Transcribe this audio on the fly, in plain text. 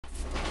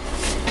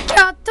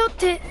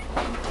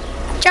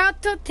Ciao a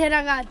tutti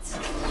ragazzi,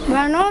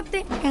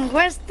 benvenuti in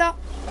questo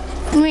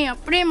mio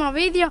primo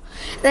video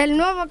del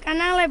nuovo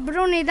canale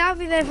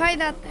Brunidavide Fai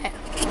da Te,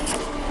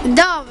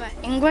 dove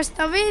in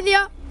questo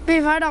video vi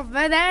farò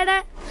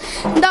vedere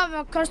dove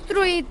ho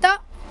costruito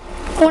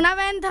una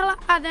ventola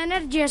ad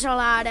energia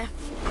solare.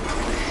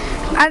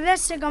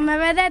 Adesso, come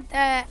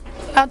vedete,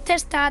 l'ho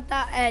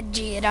testata e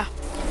gira.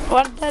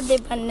 Guardate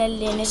i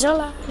pannellini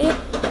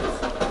solari,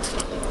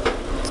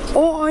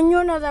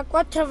 ognuno da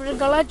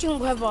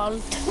 4,5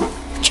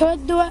 volt, cioè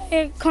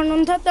due con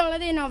un totale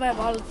di 9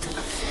 volt.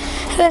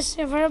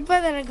 Adesso vi farò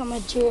vedere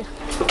come gira.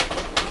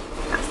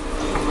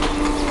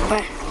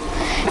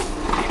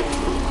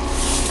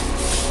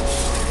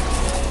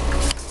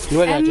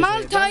 È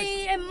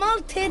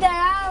molto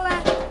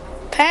ideale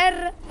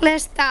per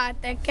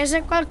l'estate, che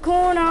se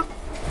qualcuno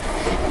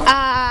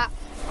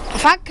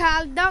fa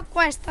caldo,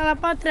 questa la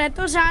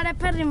potrete usare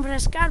per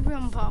rinfrescarvi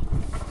un po'.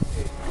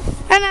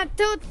 Bene a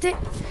tutti,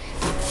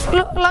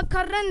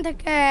 l'occorrente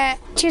che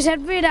ci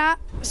servirà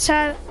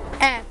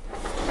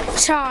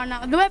sono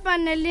due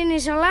pannellini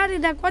solari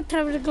da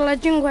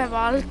 4,5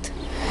 volt,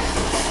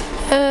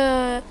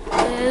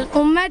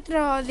 un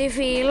metro di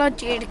filo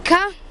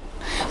circa,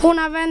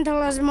 una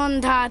ventola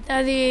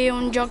smontata di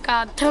un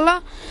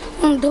giocattolo,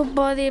 un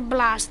tubo di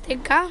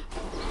plastica,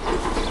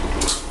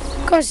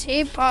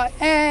 così poi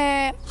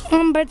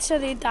un pezzo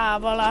di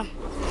tavola,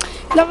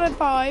 dove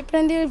poi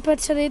prendi il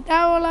pezzo di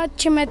tavola,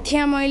 ci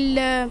mettiamo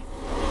il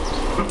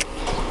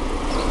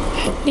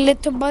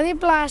tubo di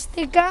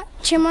plastica,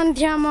 ci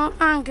montiamo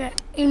anche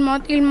il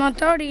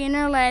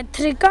motorino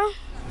elettrico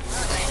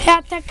e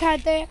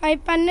attaccate ai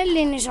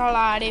pannellini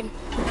solari.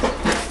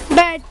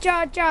 Beh,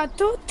 ciao a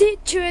tutti,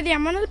 ci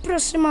vediamo nel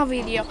prossimo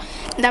video.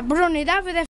 Da Brunidavide.